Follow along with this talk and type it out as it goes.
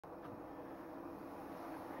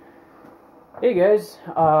Hey guys,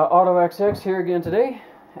 AutoXX here again today,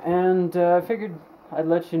 and I figured I'd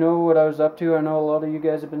let you know what I was up to. I know a lot of you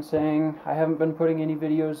guys have been saying I haven't been putting any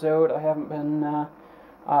videos out, I haven't been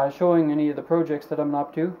showing any of the projects that I'm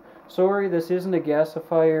up to. Sorry, this isn't a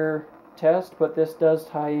gasifier test, but this does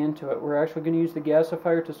tie into it. We're actually going to use the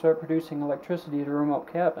gasifier to start producing electricity at a remote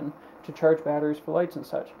cabin to charge batteries for lights and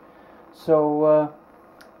such. So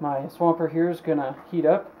my swamper here is going to heat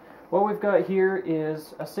up. What we've got here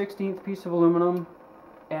is a 1/16 piece of aluminum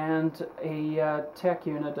and a tech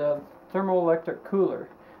unit, a thermoelectric cooler.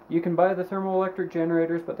 You can buy the thermoelectric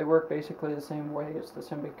generators, but they work basically the same way. It's the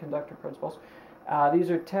semiconductor principles. These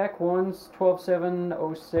are Tech 1's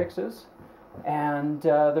 12706s, and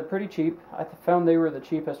they're pretty cheap. I found they were the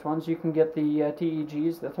cheapest ones. You can get the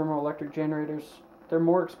TEGs, the thermoelectric generators. They're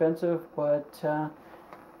more expensive, but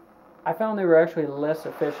I found they were actually less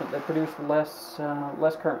efficient. They produced less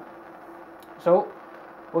current. So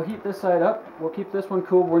we'll heat this side up. We'll keep this one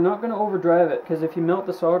cool. We're not going to overdrive it, because if you melt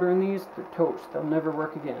the solder in these, they're toast. They'll never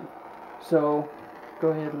work again. So go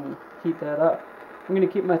ahead and heat that up. I'm going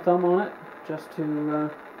to keep my thumb on it just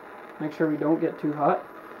to make sure we don't get too hot.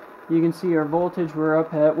 You can see our voltage. We're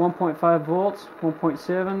up at 1.5 volts,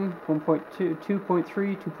 1.7, 1.2,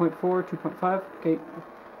 2.3, 2.4, 2.5. Okay.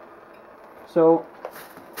 So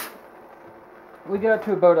we got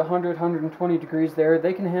to about 100, 120 degrees there.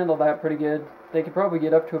 They can handle that pretty good. They could probably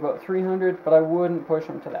get up to about 300, but I wouldn't push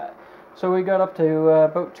them to that. So we got up to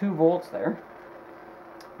about 2 volts there.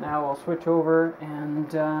 Now I'll switch over and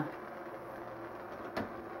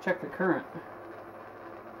check the current.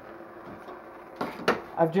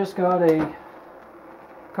 I've just got a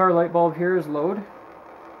car light bulb here as load,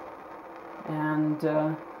 and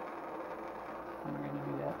I'm going to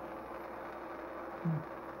do that.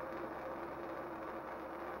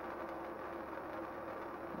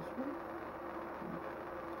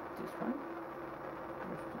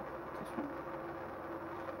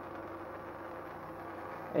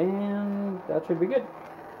 And that should be good.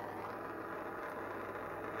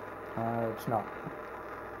 It's not.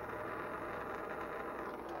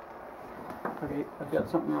 Okay, I've got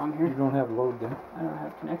something wrong here. You don't have load then? I don't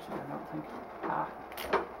have connection, I don't think.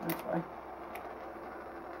 That's why.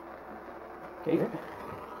 Okay.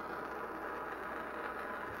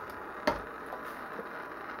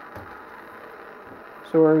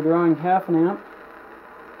 So we're drawing half an amp.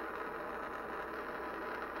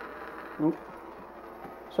 Nope.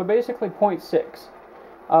 So basically 0.6.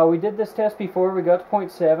 We did this test before, we got to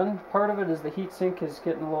 0.7. Part of it is the heat sink is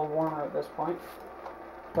getting a little warmer at this point.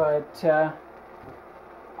 But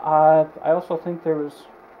I also think there was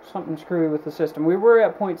something screwy with the system. We were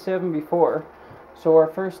at 0.7 before, so our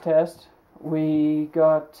first test we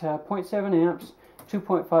got 0.7 amps,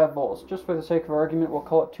 2.5 volts. Just for the sake of argument, we'll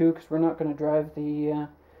call it 2 because we're not going to drive the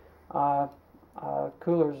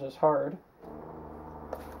coolers as hard.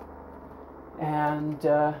 And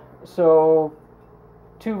so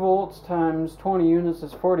 2 volts times 20 units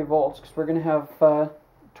is 40 volts, because we're going to have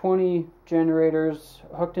 20 generators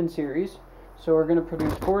hooked in series. So we're going to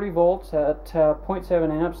produce 40 volts at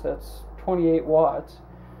 0.7 amps, that's 28 watts.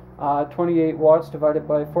 28 watts divided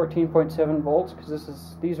by 14.7 volts,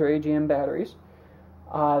 because these are AGM batteries.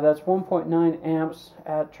 That's 1.9 amps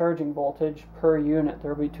at charging voltage per unit.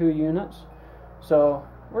 There will be 2 units. So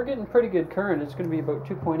we're getting pretty good current. It's going to be about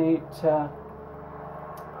 3.8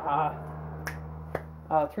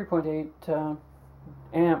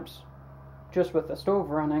 amps just with the stove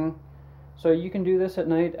running. So you can do this at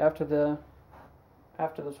night after the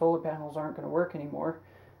solar panels aren't going to work anymore.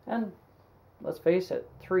 And let's face it,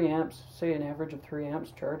 3 amps, say an average of 3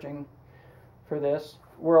 amps charging for this.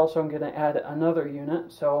 We're also going to add another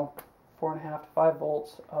unit, so 4.5 to 5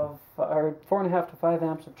 volts of, or 4.5 to 5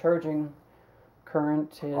 amps of charging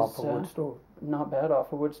current is off a wood stove. Not bad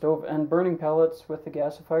off a wood stove. And burning pellets with the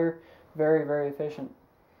gasifier, very, very efficient.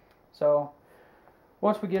 So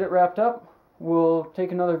once we get it wrapped up, we'll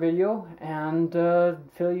take another video and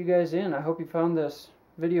fill you guys in. I hope you found this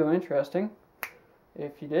video interesting.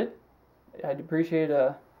 If you did, I'd appreciate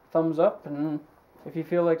a thumbs up, and if you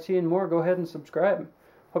feel like seeing more, go ahead and subscribe.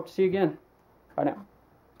 Hope to see you again. Bye now.